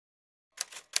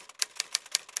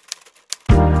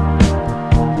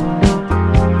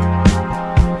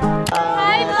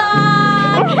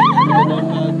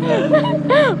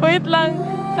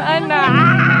Ano?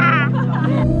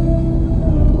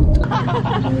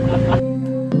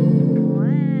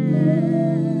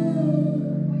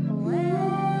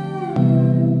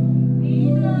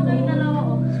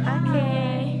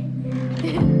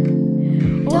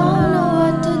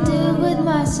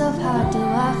 How do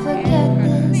I forget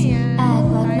this? Act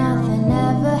like nothing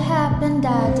ever happened.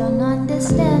 I don't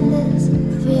understand this.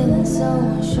 Feeling so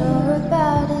unsure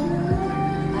about it.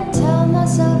 I tell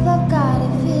myself I've got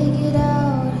it figured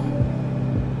out,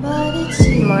 but it's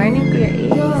you. Morning,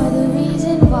 You're the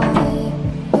reason why.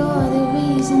 You're the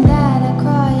reason that I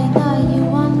cry and now you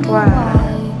wonder why.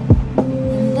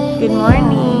 And lately, good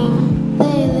morning.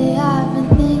 Lately I've been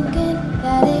thinking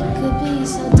that it could be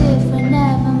so different.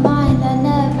 Never mind, I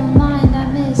never mind. I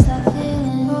miss that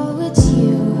feeling. Oh, it's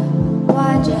you.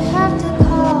 Why'd you have to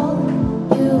call?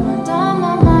 You weren't on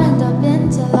my mind up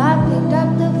until I picked up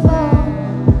the phone.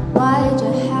 Why'd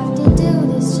you have to do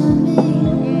this to me?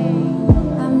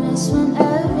 I miss when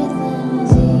everything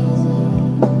was easy.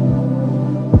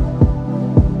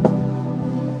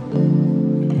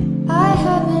 I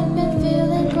haven't been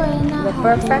feeling great now. The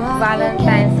perfect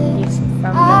Valentine's gift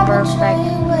from the perfect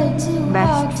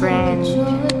best friend,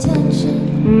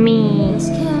 me.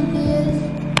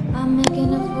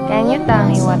 Can you tell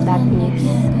me what that is?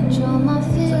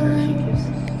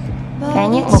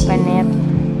 Can you open it?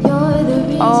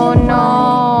 Oh no!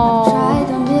 I've tried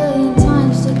a million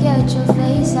times to get your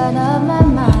face out of my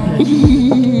mind.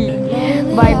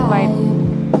 Bye.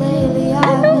 Lately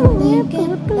I've been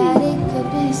thinking that it could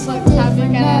be so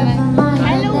different. Never mind,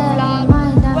 Hello vlog!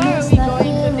 Where are we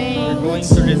going today? Going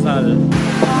to Rizal.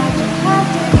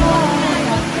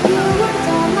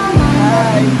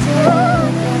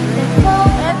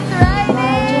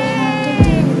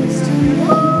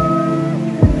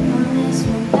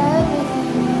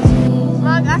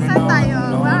 Mag-asan tayo?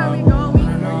 Where are we going?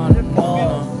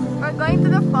 We're going to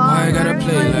the farm. Why you gotta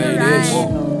play like this?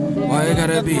 Why you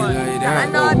gotta be like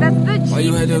that? No, that's the Why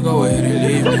you had Jeep. to go ahead and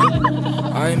leave me?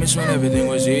 I miss when everything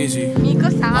was easy. Miko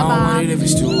I don't want it if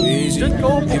it's too easy.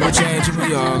 People changing,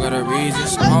 we all got our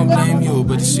reasons. I don't blame you,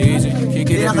 but the season.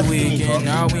 Kick it every weekend,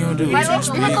 now we don't do it since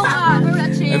speaking.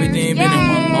 Everything been in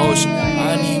one motion.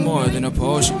 I need more than a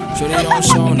potion. Sure they don't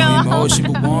show no emotion,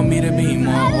 but want me to be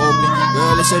more open.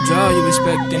 Girl, it's a drought, you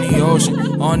expect in the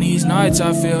ocean. On these nights,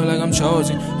 I feel like I'm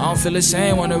chosen. I don't feel the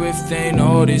same, wonder if they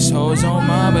know this. Hoes on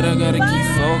mine, but I gotta keep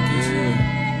focused.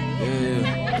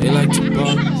 Yeah. They like to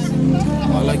ball,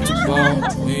 I like to ball.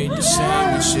 We ain't the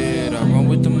same and shit. I run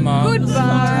with the mob.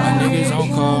 My niggas on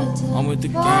call, I'm with the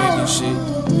gang and shit.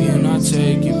 Me and I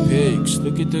taking pics.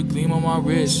 Look at the gleam on my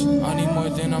wrist. I need more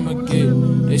than I'ma get.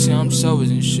 They say I'm selfish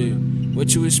and shit.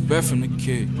 What you expect from the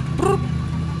kid?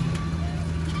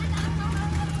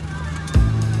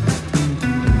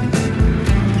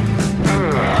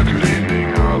 Good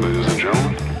evening, ladies and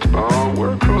gentlemen.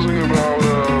 We're cruising about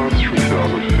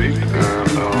 3,000 feet,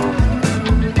 and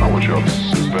I want y'all to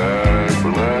sit back,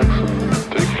 relax, and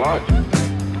take flight.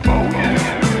 Oh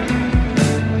yeah.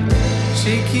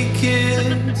 Cheeky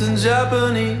kids in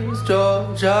Japanese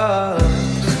Georgia.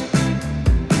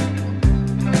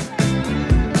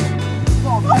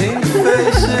 Pink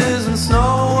faces and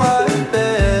snow white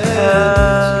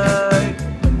beds.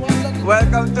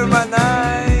 Welcome to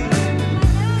Manay.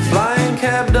 Flying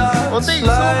cab dogs,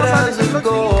 light as a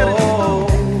ghost.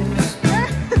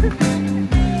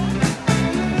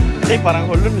 Eh,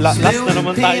 parang hulun. Last na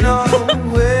naman tayo.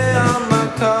 Way on my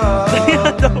car.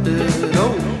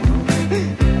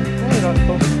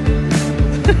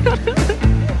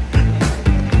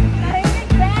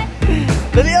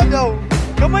 Dali agaw.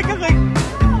 Kamay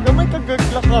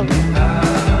kagaglakang.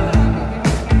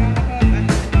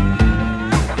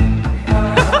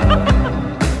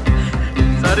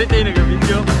 Sorry tayo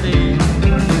nag-video kasi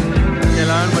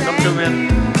kailangan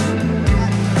mag-document.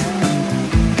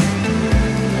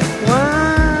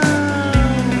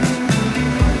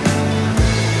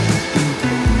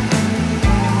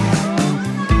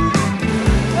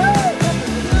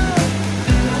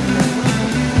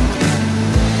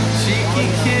 Cheeky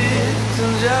kids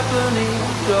in Japanese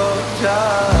Georgia.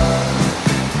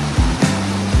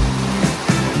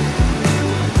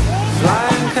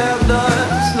 Flying cab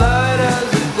dogs, light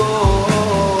as a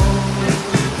ghost.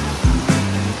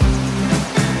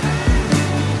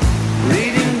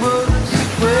 Reading books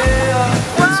way off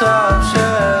the top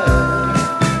shelf.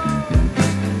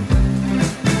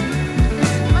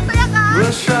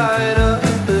 Rush right up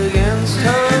against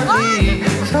her knees.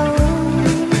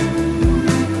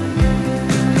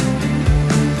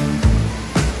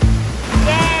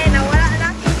 Yeah, nawala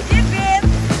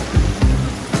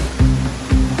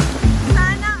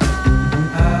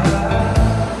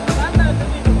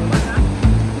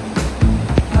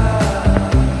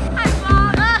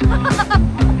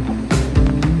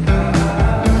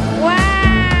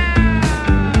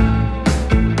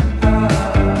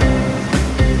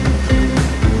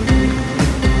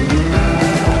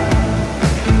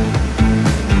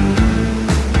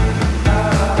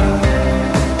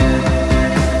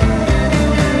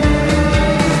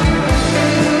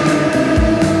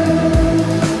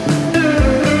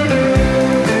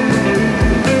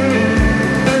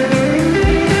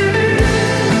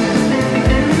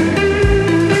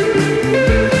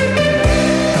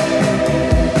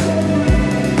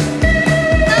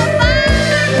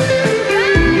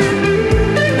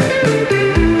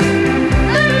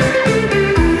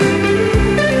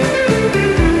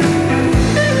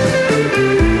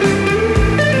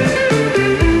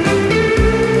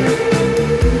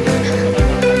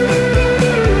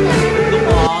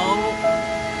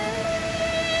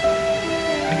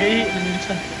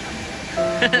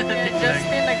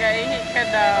Naihi ka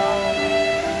daw.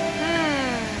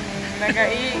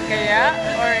 Nagaihi kaya?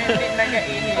 Or hindi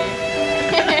nagaihi?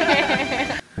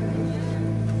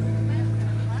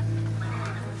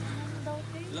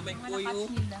 Lamay kuyo.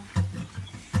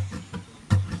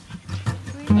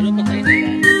 Ano pa tayo na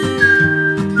yan?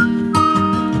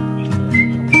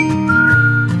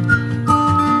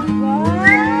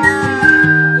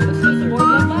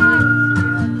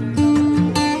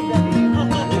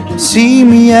 See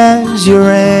me as your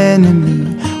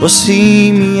enemy, or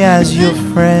see me as your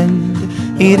friend.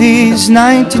 It is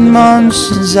 19 months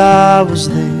since I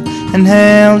was there and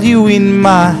held you in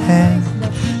my hand.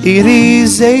 It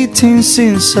is 18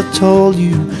 since I told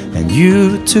you and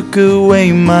you took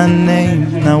away my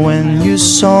name. Now when you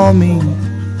saw me,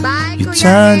 you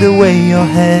turned away your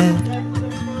head.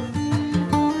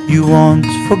 You won't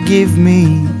forgive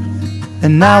me,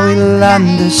 and I will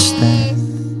understand.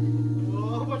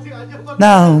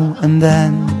 Now and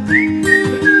then.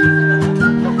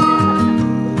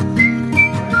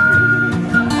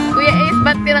 Kuya Ace,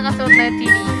 ba't pinakasuot na yung TV?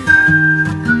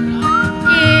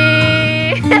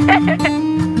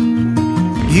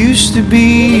 Used to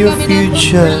be your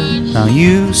future, now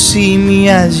you see me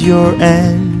as your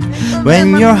end.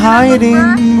 When you're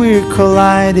hiding, we're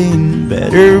colliding.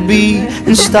 Better be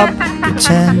and stop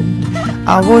pretend.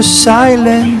 I was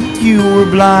silent, you were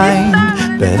blind.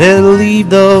 Better leave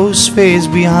those fears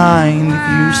behind. If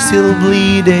you're still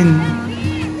bleeding,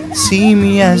 see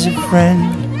me as a friend.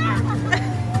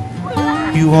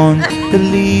 You won't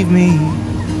believe me,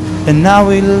 and I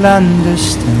will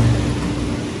understand.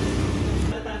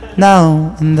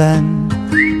 Now and then.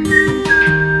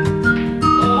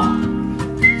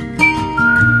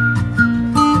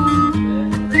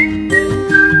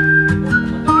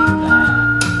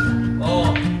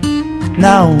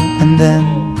 Now and then.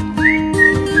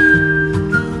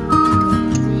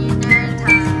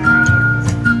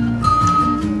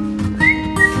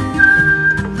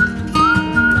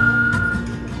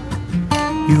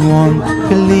 You won't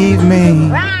believe me.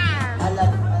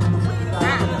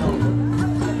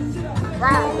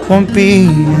 Won't be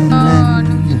an end.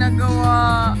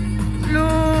 Ginagawa.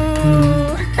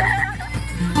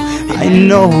 I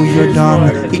know you're done,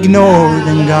 ignored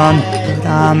and gone, but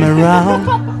I'm around.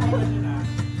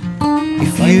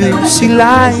 If you see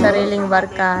life, Sariling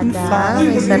barkada,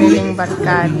 may sariling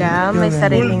barkada, may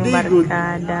sariling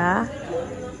barkada.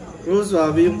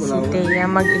 Si Thea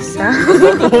mag-isa.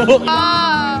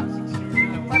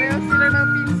 Pareho sila ng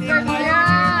pinsan niya.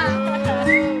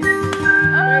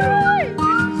 Ay!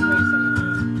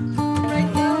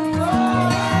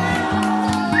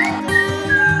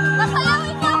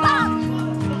 Masayawin ka ba?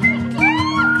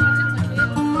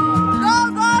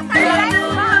 Go, go!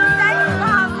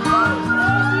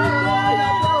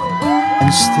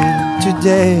 and still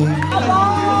today,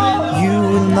 you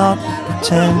will not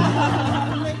pretend.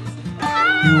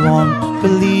 You won't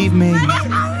believe me,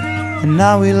 and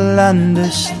I will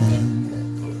understand.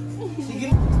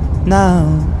 Now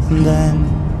and then.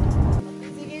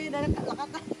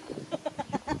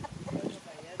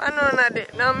 Ano na di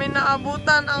namin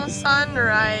naabutan ang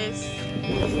sunrise.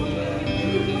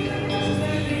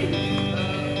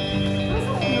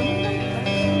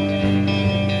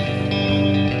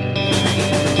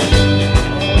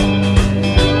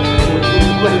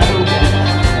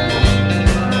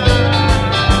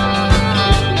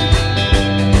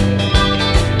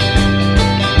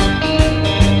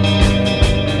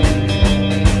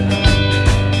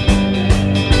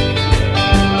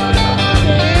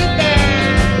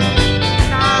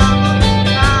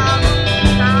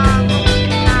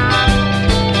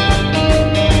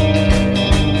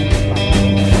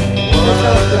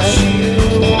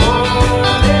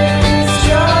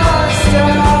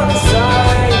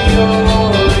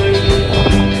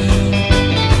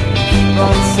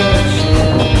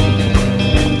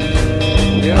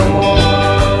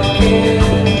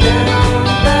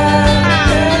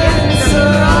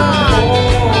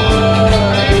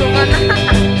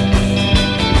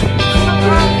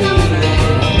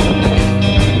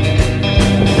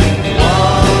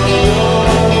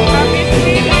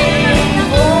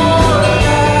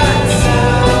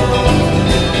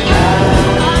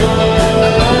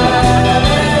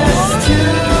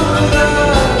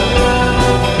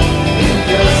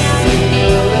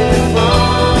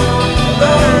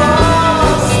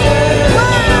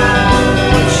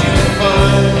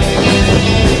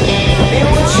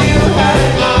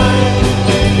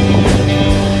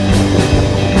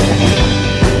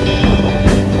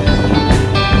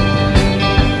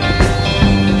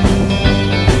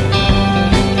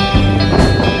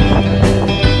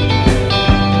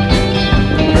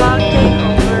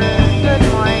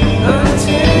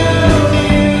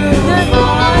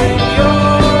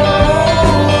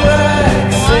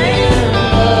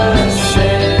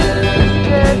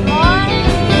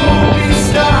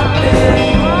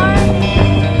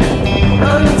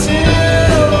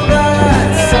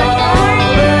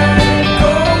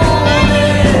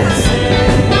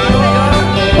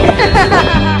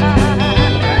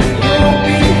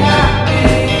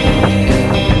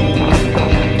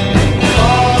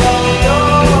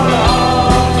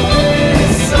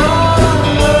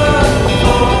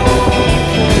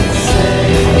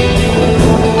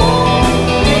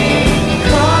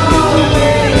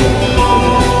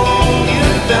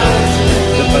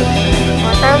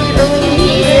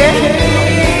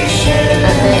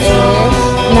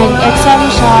 Nag-exam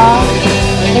siya.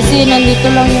 Kasi nandito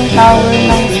lang yung tower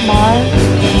ng Smart.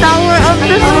 Tower of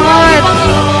the Smart!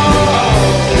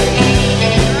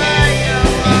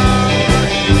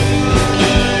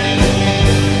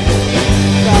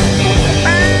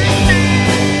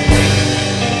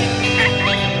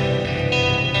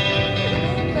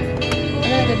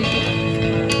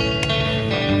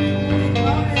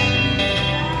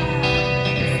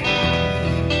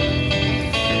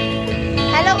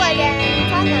 Hello again!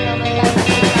 Sana naman tayo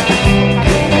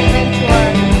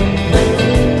adventure.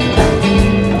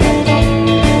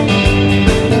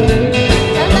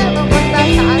 Saan tayo pupunta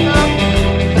sa ano?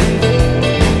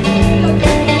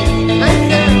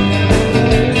 Answer.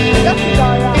 Look,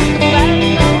 Dora. Where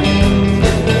is that?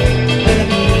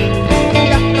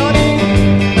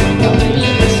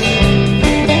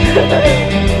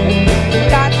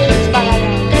 Cottage pala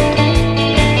yan.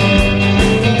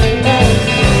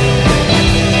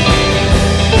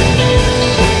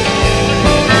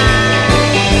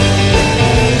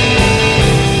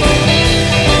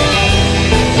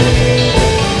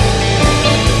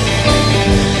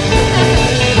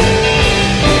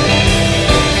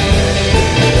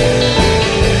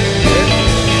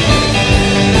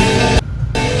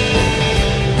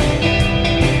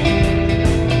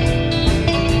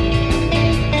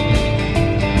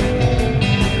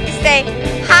 Say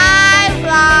hi,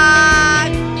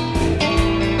 vlog.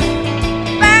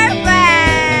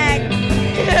 Perfect.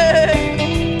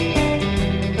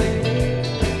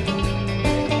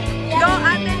 Go,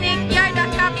 Ate Nick, you're the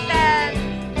captain.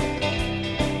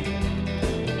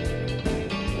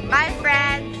 Bye,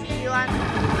 friends. See you on.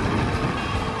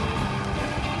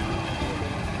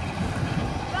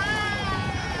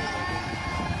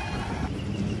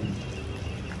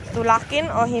 Tulakin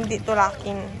o hindi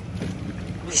tulakin?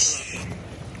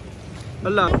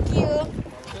 Wala. Thank you.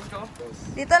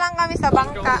 Dito lang kami sa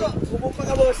bangka. Bubog pa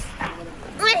ka, boss.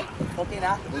 Uy! Okay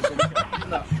na?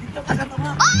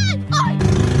 Ay! Ay!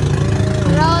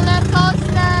 Roller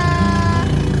coaster!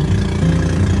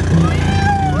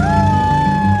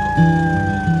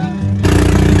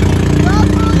 Go,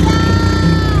 Kuya!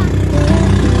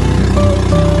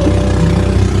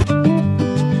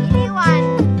 Iwan.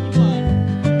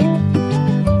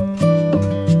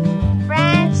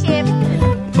 Friendship.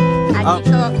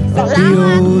 Andito. The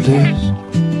Salamat. oldest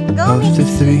Go, of the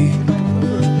Miss. three.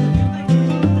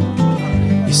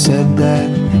 You said that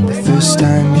the first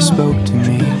time you spoke to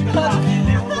me.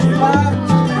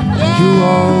 You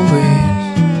always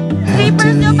had to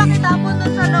Papers nyo, leave. pakitapon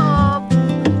nun sa loob.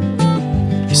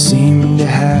 You seem to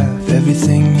have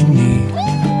everything you need.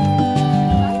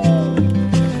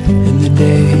 In the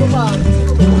day,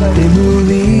 they move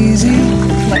easy.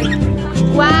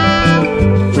 Wow!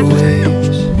 The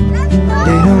waves,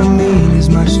 they don't mean as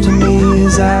much to me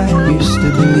as I used to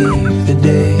believe. The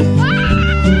day,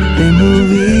 they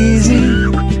move easy.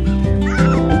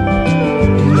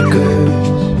 In the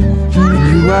curves, when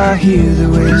you are here, the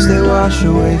waves they wash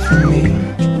away from me.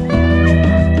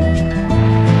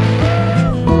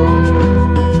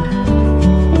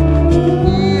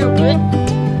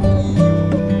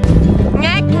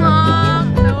 Ngek mo!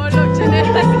 Nahulog siya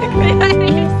nila si Kuya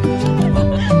Aris.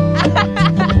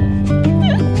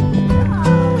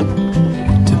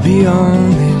 To be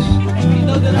honest,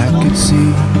 I could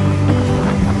see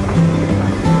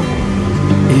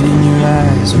it in your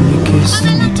eyes when you kissed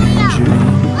me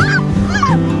tangerine.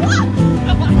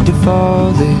 And if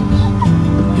all this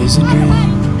is a dream,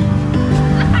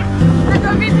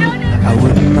 I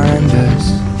wouldn't mind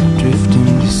us drifting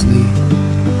to sleep.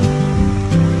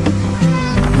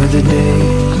 For the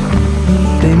days,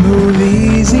 they move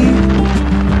easy.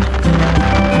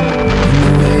 And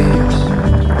the waves,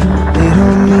 they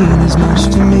don't mean as much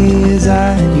to me as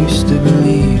I used to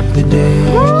believe. The days,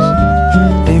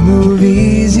 they move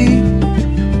easy.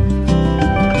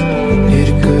 It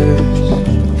occurs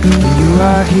when you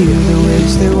are here, the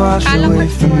waves they wash away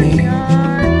from me.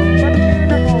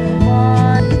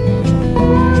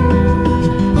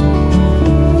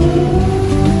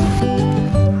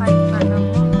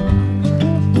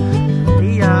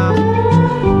 Iya.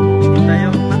 Tayo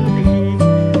nanti.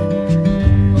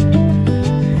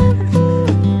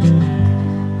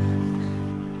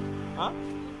 Hah?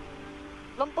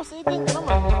 Lampas ini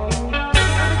naman.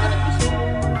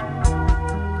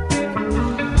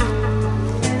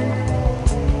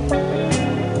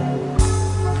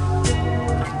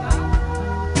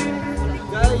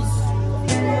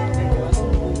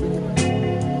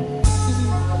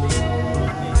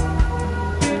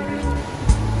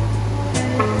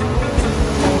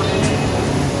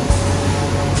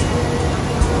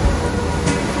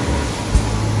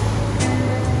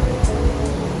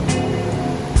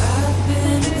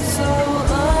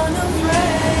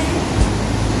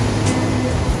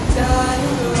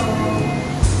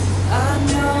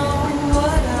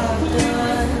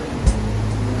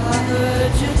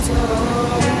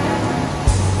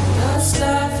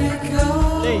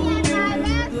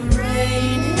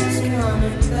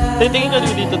 Tay, tingin ka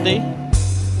dito, Tay.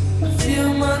 A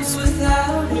few months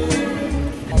without you,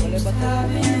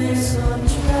 happiness on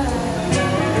track.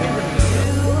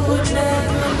 You would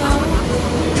never know it.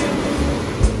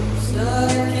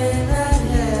 Stuck in that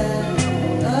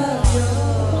head of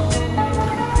yours.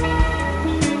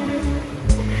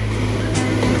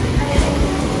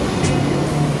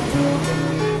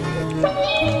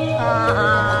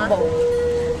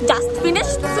 Just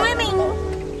finished swimming.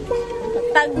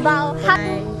 Tagbaw.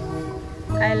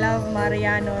 I love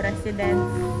Mariano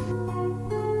Residence.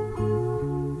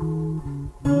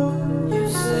 You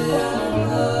say I'm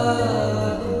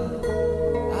love,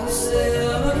 I say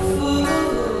I'm a fool.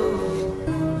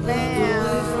 Look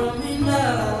away from me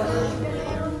now.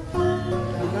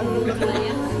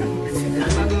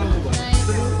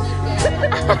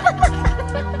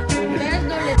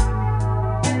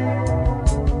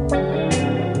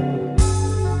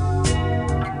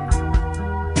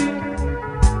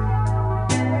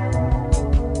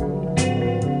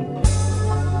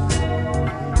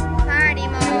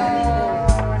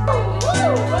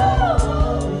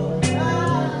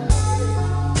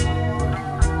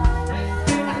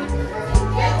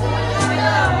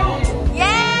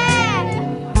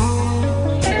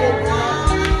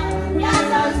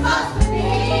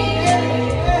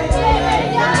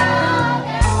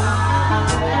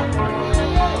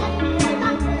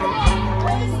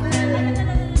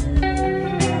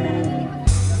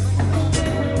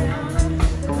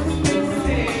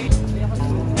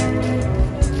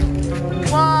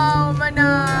 Wow,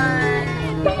 Manay!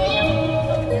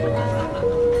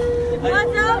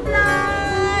 What's up,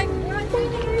 vlog?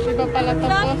 Iba pala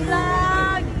tapos.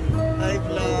 Vlog! Hi,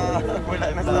 vlog! Wala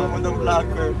na sa mundong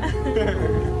vlogger.